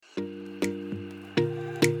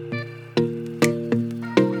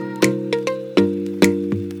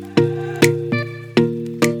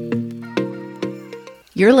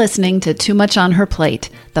You're listening to Too Much on Her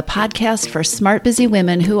Plate, the podcast for smart, busy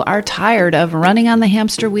women who are tired of running on the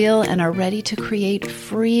hamster wheel and are ready to create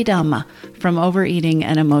freedom from overeating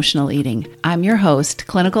and emotional eating. I'm your host,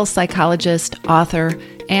 clinical psychologist, author,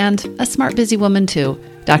 and a smart, busy woman too,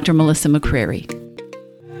 Dr. Melissa McCreary.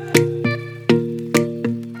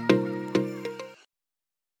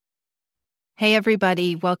 Hey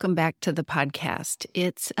everybody, welcome back to the podcast.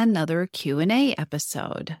 It's another Q&A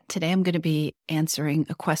episode. Today I'm going to be answering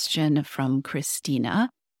a question from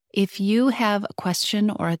Christina. If you have a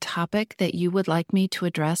question or a topic that you would like me to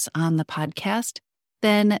address on the podcast,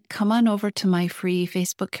 then come on over to my free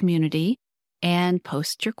Facebook community and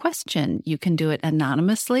post your question. You can do it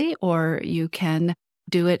anonymously or you can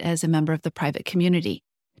do it as a member of the private community.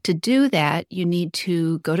 To do that, you need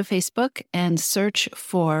to go to Facebook and search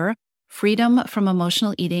for Freedom from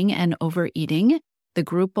Emotional Eating and Overeating. The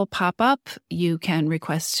group will pop up. You can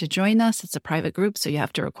request to join us. It's a private group, so you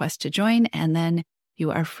have to request to join, and then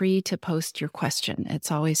you are free to post your question.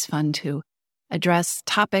 It's always fun to address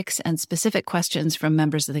topics and specific questions from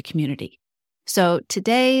members of the community. So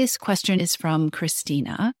today's question is from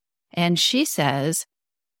Christina, and she says,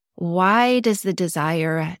 why does the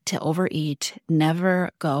desire to overeat never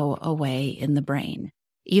go away in the brain?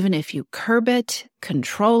 Even if you curb it,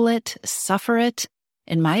 control it, suffer it,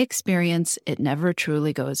 in my experience, it never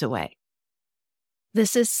truly goes away.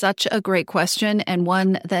 This is such a great question and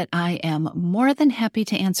one that I am more than happy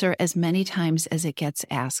to answer as many times as it gets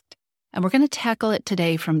asked. And we're going to tackle it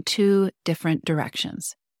today from two different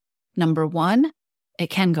directions. Number one,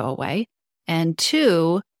 it can go away. And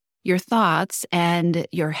two, your thoughts and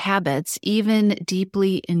your habits, even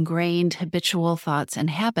deeply ingrained habitual thoughts and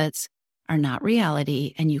habits, are not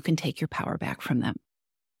reality, and you can take your power back from them.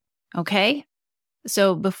 Okay?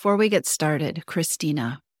 So before we get started,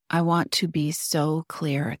 Christina, I want to be so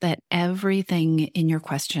clear that everything in your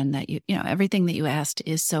question that everything that you asked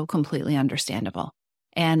is so completely understandable.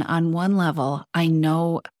 And on one level, I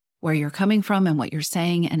know where you're coming from and what you're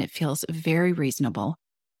saying, and it feels very reasonable.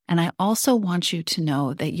 And I also want you to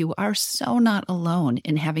know that you are so not alone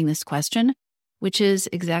in having this question, which is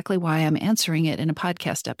exactly why I'm answering it in a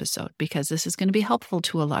podcast episode, because this is going to be helpful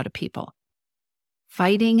to a lot of people.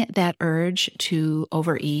 Fighting that urge to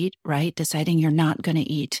overeat, right? Deciding you're not going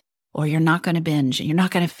to eat or you're not going to binge, you're not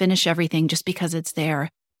going to finish everything just because it's there.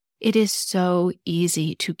 It is so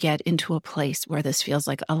easy to get into a place where this feels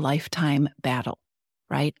like a lifetime battle,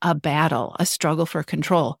 right? A battle, a struggle for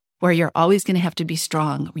control, where you're always going to have to be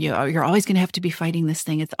strong. You're always going to have to be fighting this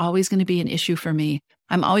thing. It's always going to be an issue for me.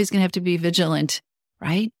 I'm always going to have to be vigilant,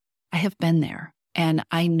 right? I have been there, and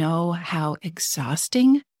I know how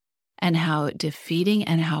exhausting and how defeating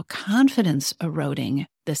and how confidence eroding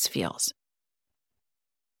this feels.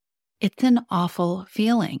 It's an awful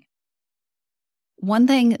feeling. One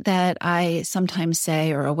thing that I sometimes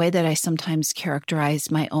say, or a way that I sometimes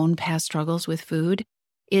characterize my own past struggles with food,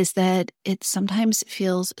 is that it sometimes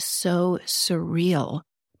feels so surreal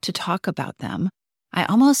to talk about them. I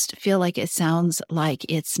almost feel like it sounds like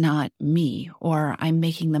it's not me or I'm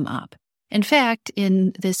making them up. In fact,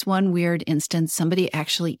 in this one weird instance, somebody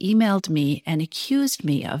actually emailed me and accused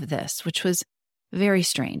me of this, which was very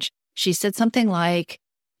strange. She said something like,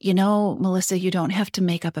 Melissa, you don't have to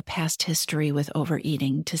make up a past history with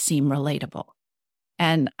overeating to seem relatable.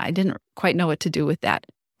 And I didn't quite know what to do with that.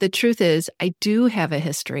 The truth is, I do have a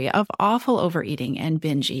history of awful overeating and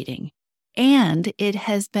binge eating. And it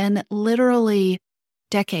has been literally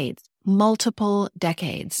decades, multiple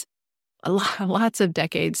decades, lots of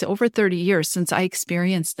decades, over 30 years since I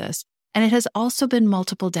experienced this. And it has also been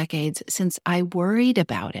multiple decades since I worried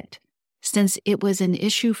about it, since it was an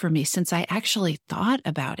issue for me, since I actually thought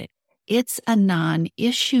about it. It's a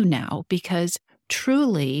non-issue now because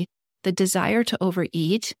truly the desire to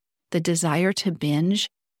overeat, the desire to binge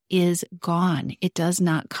is gone. It does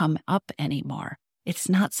not come up anymore. It's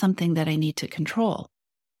not something that I need to control.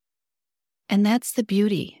 And that's the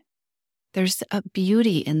beauty. There's a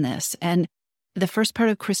beauty in this. And the first part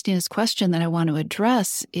of Christina's question that I want to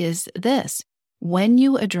address is this. When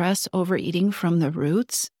you address overeating from the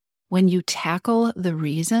roots, when you tackle the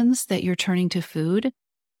reasons that you're turning to food,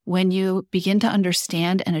 when you begin to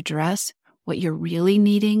understand and address what you're really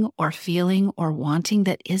needing or feeling or wanting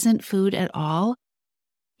that isn't food at all,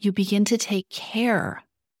 you begin to take care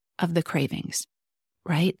of the cravings,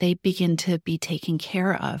 right? They begin to be taken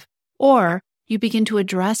care of. Or you begin to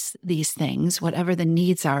address these things, whatever the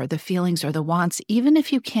needs are, the feelings or the wants, even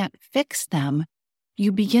if you can't fix them,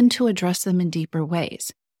 you begin to address them in deeper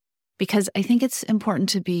ways. Because I think it's important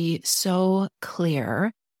to be so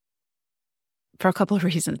clear for a couple of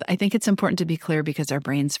reasons. I think it's important to be clear because our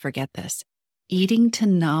brains forget this. eating to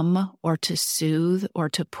numb or to soothe or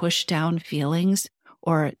to push down feelings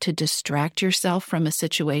or to distract yourself from a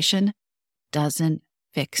situation doesn't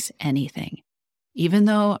fix anything. Even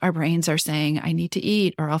though our brains are saying, I need to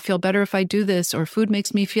eat, or I'll feel better if I do this, or food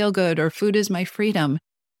makes me feel good, or food is my freedom,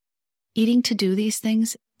 eating to do these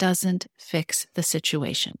things doesn't fix the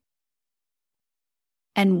situation.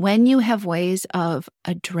 And when you have ways of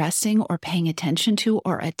addressing or paying attention to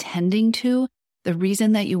or attending to the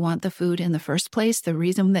reason that you want the food in the first place, the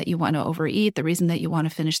reason that you want to overeat, the reason that you want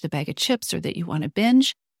to finish the bag of chips or that you want to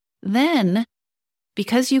binge, then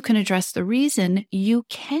because you can address the reason, you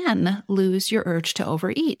can lose your urge to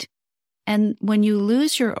overeat. And when you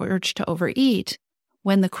lose your urge to overeat,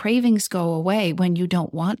 when the cravings go away, when you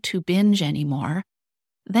don't want to binge anymore,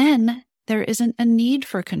 then there isn't a need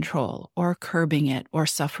for control or curbing it or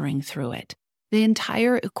suffering through it. The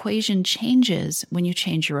entire equation changes when you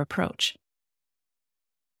change your approach.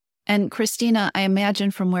 And Christina, I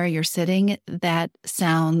imagine from where you're sitting, that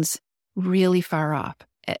sounds really far off.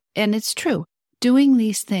 And it's true. Doing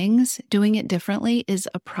these things, doing it differently is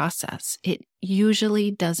a process. It usually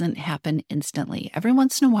doesn't happen instantly. Every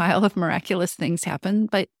once in a while, if miraculous things happen,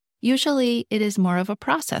 but usually it is more of a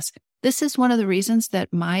process. This is one of the reasons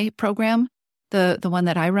that my program, the one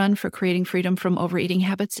that I run for creating freedom from overeating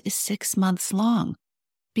habits, is 6 months long.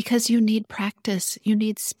 Because you need practice, you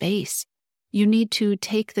need space. You need to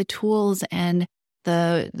take the tools and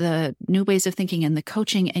the new ways of thinking and the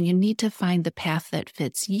coaching, and you need to find the path that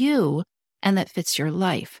fits you and that fits your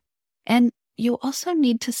life. And you also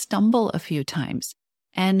need to stumble a few times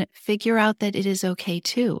and figure out that it is okay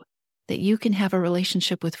too, that you can have a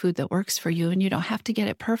relationship with food that works for you and you don't have to get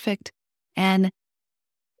it perfect. And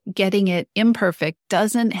getting it imperfect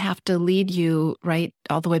doesn't have to lead you right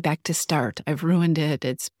all the way back to start. I've ruined it.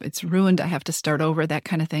 It's ruined. I have to start over, that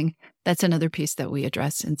kind of thing. That's another piece that we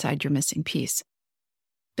address inside your missing piece.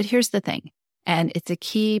 But here's the thing. And it's a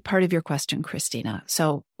key part of your question, Christina.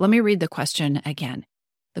 So let me read the question again.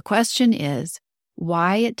 The question is,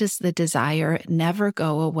 why does the desire never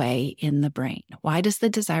go away in the brain? Why does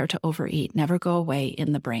the desire to overeat never go away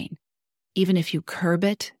in the brain? Even if you curb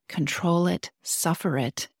it, control it, suffer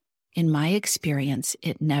it, in my experience,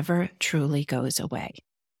 it never truly goes away.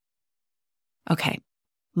 Okay.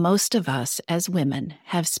 Most of us as women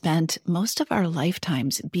have spent most of our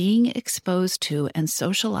lifetimes being exposed to and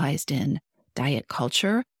socialized in diet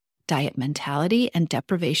culture, diet mentality, and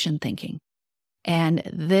deprivation thinking. And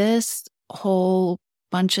this whole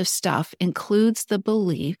bunch of stuff includes the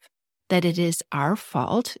belief that it is our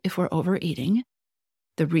fault if we're overeating.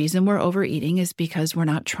 The reason we're overeating is because we're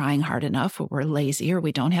not trying hard enough, or we're lazy, or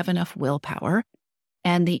we don't have enough willpower.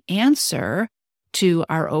 And the answer to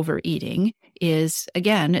our overeating is,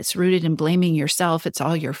 again, it's rooted in blaming yourself. It's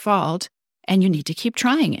all your fault. And you need to keep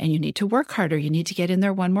trying, and you need to work harder. You need to get in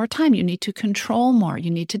there one more time. You need to control more. You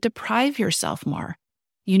need to deprive yourself more.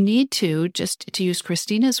 You need to, just to use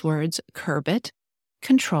Christina's words, curb it,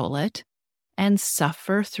 control it, and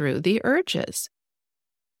suffer through the urges.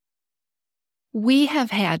 We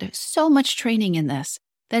have had so much training in this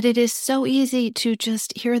that it is so easy to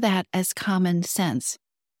just hear that as common sense.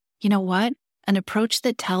 You know what? An approach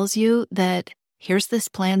that tells you that here's this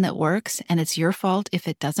plan that works and it's your fault if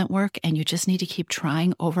it doesn't work and you just need to keep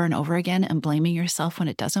trying over and over again and blaming yourself when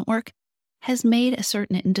it doesn't work has made a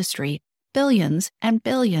certain industry billions and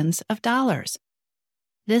billions of dollars.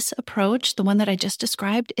 This approach, the one that I just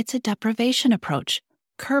described, it's a deprivation approach.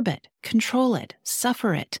 Curb it, control it,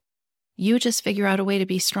 suffer it. You just figure out a way to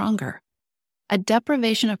be stronger. A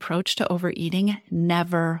deprivation approach to overeating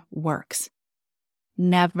never works.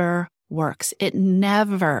 Never works. It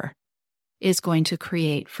never is going to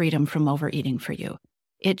create freedom from overeating for you.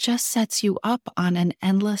 It just sets you up on an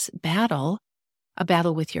endless battle, a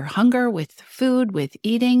battle with your hunger, with food, with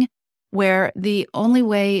eating, where the only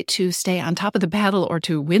way to stay on top of the battle or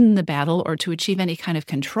to win the battle or to achieve any kind of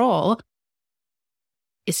control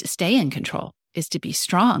is to stay in control, is to be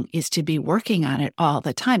strong, is to be working on it all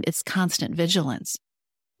the time. It's constant vigilance.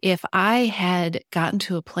 If I had gotten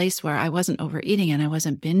to a place where I wasn't overeating and I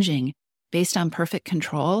wasn't binging based on perfect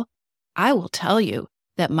control, I will tell you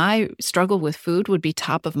that my struggle with food would be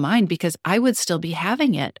top of mind because I would still be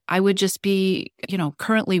having it. I would just be,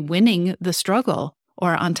 currently winning the struggle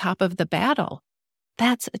or on top of the battle.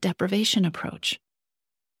 That's a deprivation approach.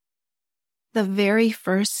 The very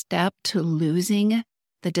first step to losing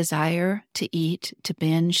the desire to eat, to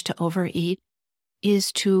binge, to overeat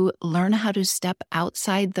is to learn how to step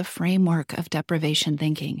outside the framework of deprivation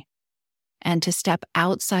thinking and to step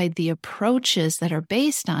outside the approaches that are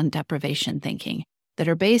based on deprivation thinking, that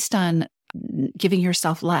are based on giving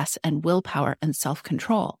yourself less and willpower and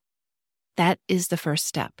self-control. That is the first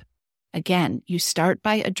step. Again, you start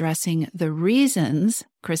by addressing the reasons,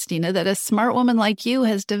 Christina, that a smart woman like you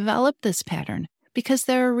has developed this pattern, because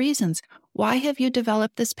there are reasons. Why have you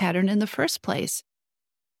developed this pattern in the first place?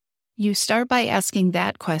 You start by asking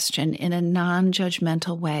that question in a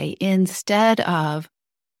non-judgmental way instead of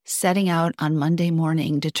setting out on Monday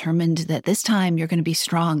morning determined that this time you're going to be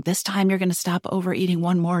strong. This time you're going to stop overeating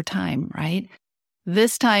one more time, right?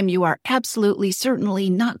 This time you are absolutely, certainly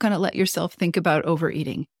not going to let yourself think about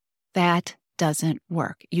overeating. That doesn't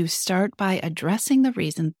work. You start by addressing the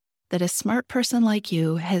reason that a smart person like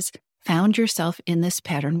you has found yourself in this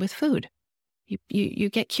pattern with food. You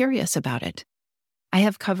get curious about it. I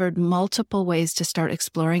have covered multiple ways to start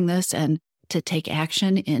exploring this and to take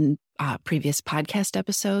action in previous podcast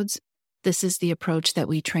episodes. This is the approach that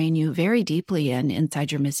we train you very deeply in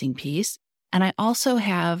inside your missing piece. And I also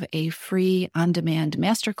have a free on-demand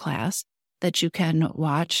masterclass that you can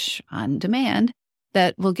watch on demand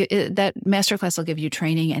that masterclass will give you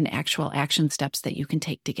training and actual action steps that you can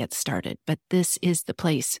take to get started. But this is the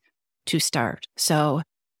place to start. So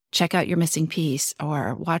check out your missing piece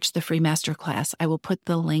or watch the free masterclass. I will put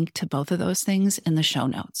the link to both of those things in the show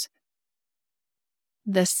notes.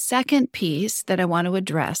 The second piece that I want to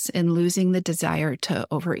address in losing the desire to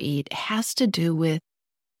overeat has to do with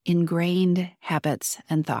ingrained habits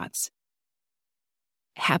and thoughts.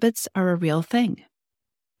 Habits are a real thing.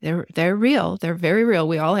 They're real. They're very real.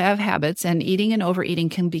 We all have habits, and eating and overeating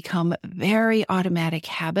can become very automatic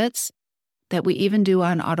habits that we even do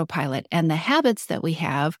on autopilot. And the habits that we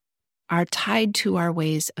have are tied to our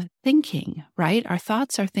ways of thinking, right? Our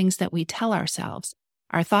thoughts are things that we tell ourselves.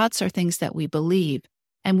 Our thoughts are things that we believe.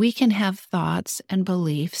 And we can have thoughts and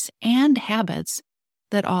beliefs and habits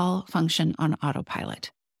that all function on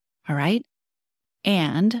autopilot. All right?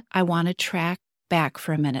 And I want to track back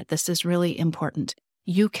for a minute. This is really important.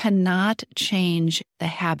 You cannot change the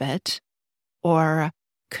habit or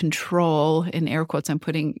control, in air quotes, I'm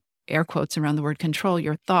putting air quotes around the word control,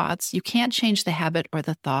 your thoughts. You can't change the habit or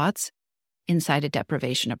the thoughts inside a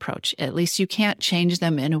deprivation approach. At least you can't change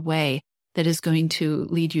them in a way that is going to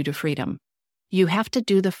lead you to freedom. You have to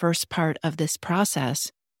do the first part of this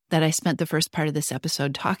process that I spent the first part of this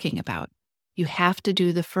episode talking about. You have to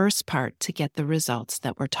do the first part to get the results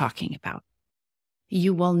that we're talking about.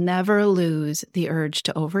 You will never lose the urge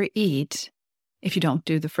to overeat if you don't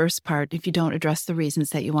do the first part, if you don't address the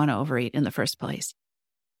reasons that you want to overeat in the first place.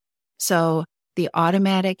 So the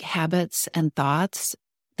automatic habits and thoughts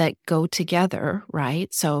that go together,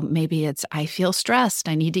 right? So maybe it's, I feel stressed,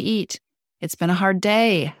 I need to eat. It's been a hard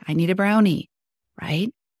day, I need a brownie, right?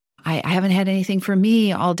 I haven't had anything for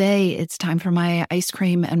me all day. It's time for my ice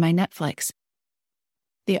cream and my Netflix.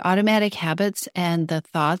 The automatic habits and the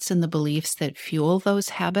thoughts and the beliefs that fuel those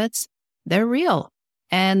habits, they're real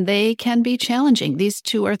and they can be challenging. These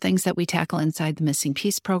two are things that we tackle inside the Missing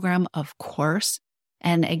Piece program, of course.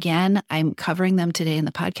 And again, I'm covering them today in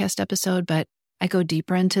the podcast episode, but I go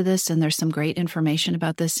deeper into this and there's some great information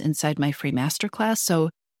about this inside my free masterclass.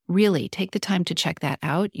 So really take the time to check that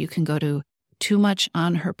out. You can go to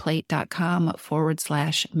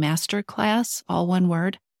toomuchonherplate.com/masterclass, all one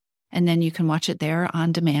word. And then you can watch it there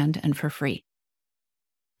on demand and for free.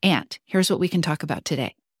 And here's what we can talk about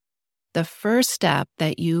today. The first step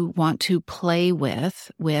that you want to play with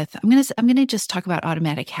I'm going to just talk about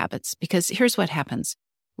automatic habits, because here's what happens.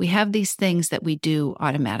 We have these things that we do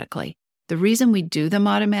automatically. The reason we do them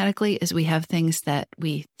automatically is we have things that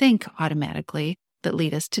we think automatically that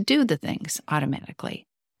lead us to do the things automatically,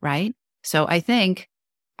 right? So I think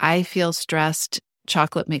I feel stressed,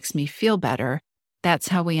 chocolate makes me feel better. That's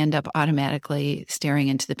how we end up automatically staring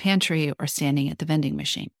into the pantry or standing at the vending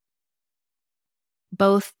machine.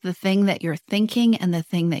 Both the thing that you're thinking and the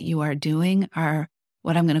thing that you are doing are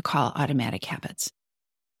what I'm going to call automatic habits.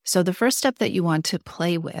 So the first step that you want to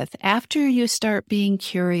play with after you start being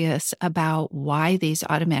curious about why these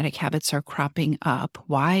automatic habits are cropping up,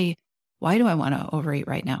 why do I want to overeat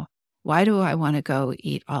right now? Why do I want to go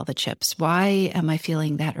eat all the chips? Why am I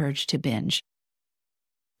feeling that urge to binge?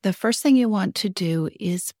 The first thing you want to do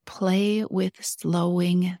is play with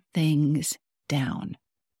slowing things down.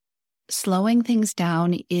 Slowing things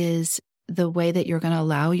down is the way that you're going to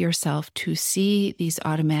allow yourself to see these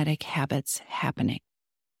automatic habits happening.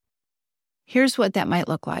 Here's what that might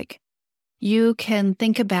look like. You can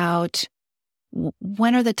think about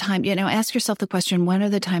when are the times, ask yourself the question, when are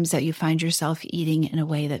the times that you find yourself eating in a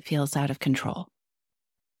way that feels out of control?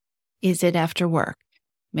 Is it after work?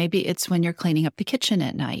 Maybe it's when you're cleaning up the kitchen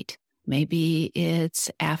at night. Maybe it's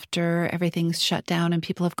after everything's shut down and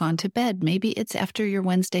people have gone to bed. Maybe it's after your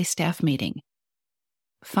Wednesday staff meeting.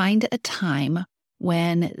 Find a time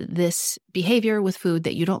when this behavior with food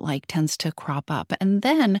that you don't like tends to crop up. And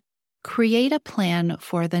then create a plan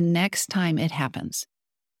for the next time it happens.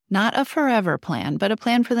 Not a forever plan, but a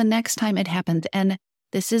plan for the next time it happens. And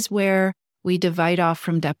this is where we divide off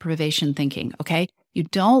from deprivation thinking, okay? You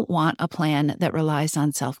don't want a plan that relies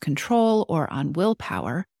on self-control or on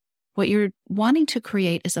willpower. What you're wanting to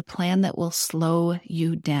create is a plan that will slow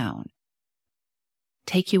you down,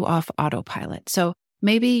 take you off autopilot. So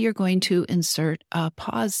maybe you're going to insert a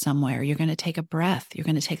pause somewhere. You're going to take a breath. You're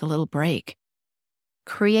going to take a little break.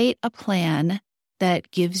 Create a plan that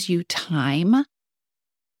gives you time,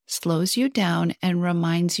 slows you down, and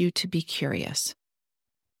reminds you to be curious.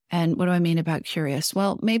 And what do I mean about curious?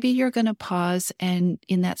 Well, maybe you're going to pause and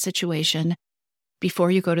in that situation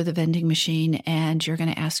before you go to the vending machine and you're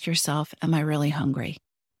going to ask yourself, am I really hungry?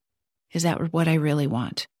 Is that what I really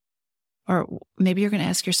want? Or maybe you're going to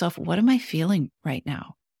ask yourself, what am I feeling right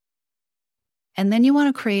now? And then you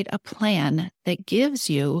want to create a plan that gives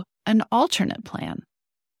you an alternate plan.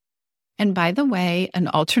 And by the way, an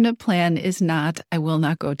alternate plan is not, I will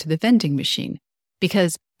not go to the vending machine,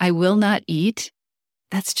 because I will not eat.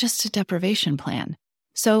 That's just a deprivation plan.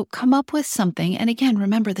 So come up with something. And again,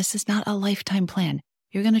 remember, this is not a lifetime plan.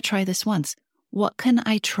 You're going to try this once. What can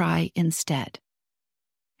I try instead?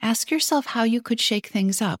 Ask yourself how you could shake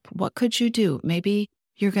things up. What could you do? Maybe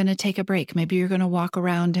you're going to take a break. Maybe you're going to walk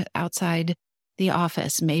around outside the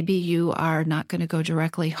office. Maybe you are not going to go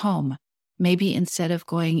directly home. Maybe instead of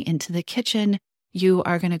going into the kitchen, you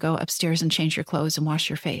are going to go upstairs and change your clothes and wash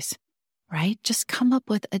your face, right? Just come up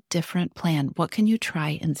with a different plan. What can you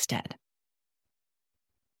try instead?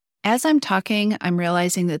 As I'm talking, I'm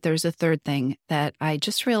realizing that there's a third thing that I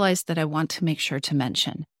just realized that I want to make sure to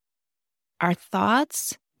mention. Our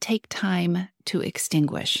thoughts take time to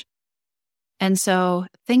extinguish. And so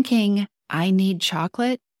thinking, I need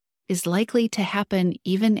chocolate, is likely to happen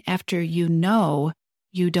even after you know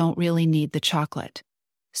you don't really need the chocolate.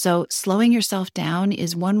 So slowing yourself down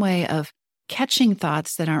is one way of catching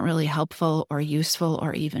thoughts that aren't really helpful or useful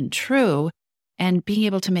or even true and being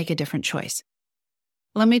able to make a different choice.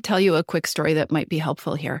 Let me tell you a quick story that might be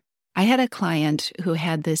helpful here. I had a client who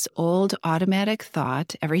had this old automatic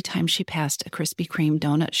thought every time she passed a Krispy Kreme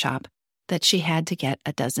donut shop that she had to get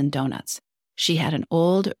a dozen donuts. She had an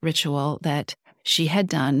old ritual that she had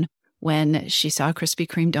done when she saw a Krispy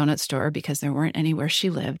Kreme donut store because there weren't any where she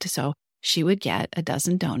lived. So she would get a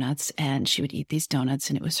dozen donuts and she would eat these donuts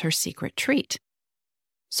and it was her secret treat.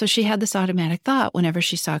 So she had this automatic thought whenever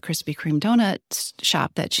she saw a Krispy Kreme donut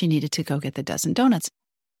shop that she needed to go get the dozen donuts.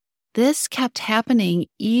 This kept happening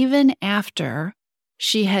even after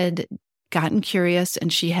she had gotten curious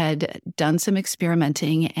and she had done some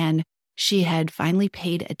experimenting and she had finally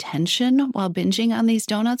paid attention while binging on these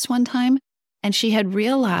donuts one time. And she had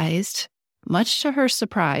realized, much to her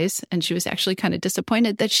surprise, and she was actually kind of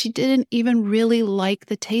disappointed, that she didn't even really like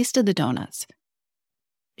the taste of the donuts.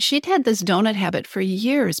 She'd had this donut habit for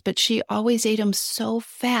years, but she always ate them so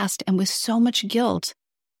fast and with so much guilt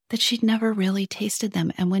that she'd never really tasted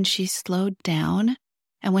them. And when she slowed down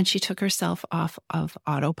and when she took herself off of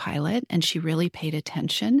autopilot and she really paid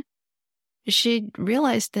attention, she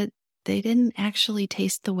realized that they didn't actually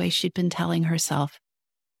taste the way she'd been telling herself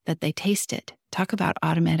that they tasted. Talk about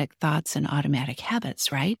automatic thoughts and automatic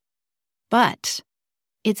habits, right? But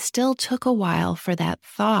it still took a while for that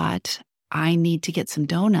thought, I need to get some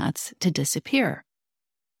donuts, to disappear.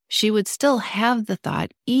 She would still have the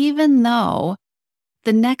thought, even though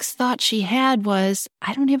the next thought she had was,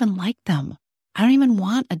 I don't even like them. I don't even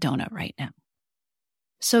want a donut right now.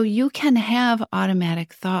 So you can have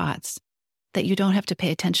automatic thoughts that you don't have to pay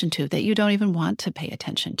attention to, that you don't even want to pay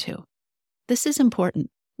attention to. This is important.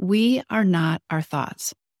 We are not our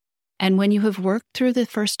thoughts. And when you have worked through the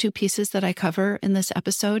first two pieces that I cover in this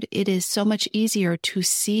episode, it is so much easier to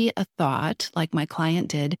see a thought like my client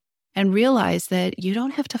did and realize that you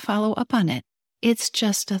don't have to follow up on it. It's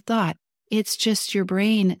just a thought. It's just your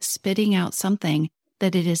brain spitting out something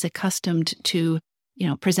that it is accustomed to,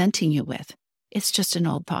 presenting you with. It's just an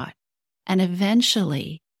old thought. And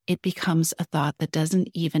eventually it becomes a thought that doesn't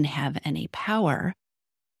even have any power.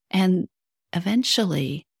 And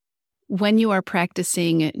eventually, when you are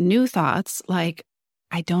practicing new thoughts, like,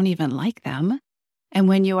 I don't even like them, and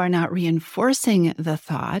when you are not reinforcing the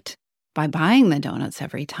thought by buying the donuts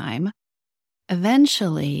every time,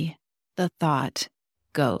 eventually the thought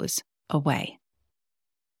goes away.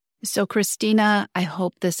 So, Christina, I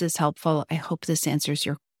hope this is helpful. I hope this answers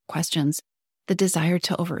your questions. The desire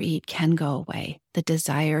to overeat can go away. The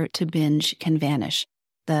desire to binge can vanish.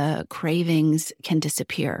 The cravings can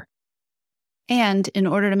disappear. And in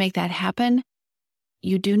order to make that happen,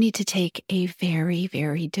 you do need to take a very,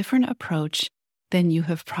 very different approach than you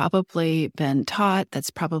have probably been taught, that's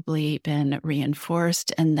probably been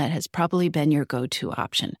reinforced, and that has probably been your go-to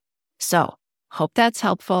option. So, hope that's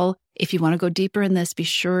helpful. If you want to go deeper in this, be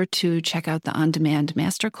sure to check out the on-demand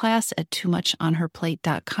masterclass at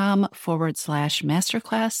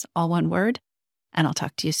toomuchonherplate.com/masterclass, all one word, and I'll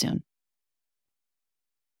talk to you soon.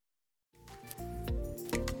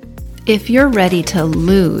 If you're ready to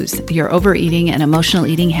lose your overeating and emotional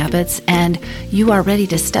eating habits, and you are ready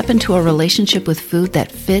to step into a relationship with food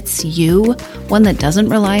that fits you, one that doesn't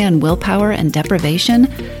rely on willpower and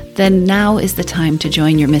deprivation, then now is the time to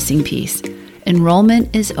join your missing piece.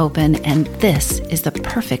 Enrollment is open, and this is the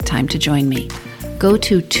perfect time to join me. Go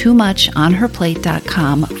to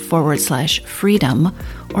toomuchonherplate.com/freedom,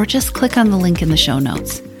 or just click on the link in the show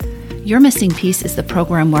notes. Your Missing Piece is the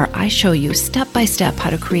program where I show you step-by-step how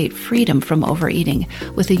to create freedom from overeating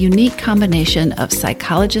with a unique combination of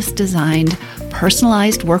psychologist-designed,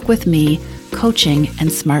 personalized work with me, coaching,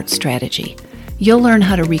 and smart strategy. You'll learn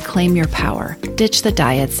how to reclaim your power, ditch the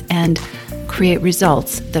diets, and create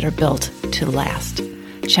results that are built to last.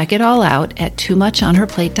 Check it all out at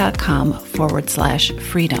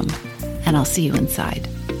toomuchonherplate.com/freedom, and I'll see you inside.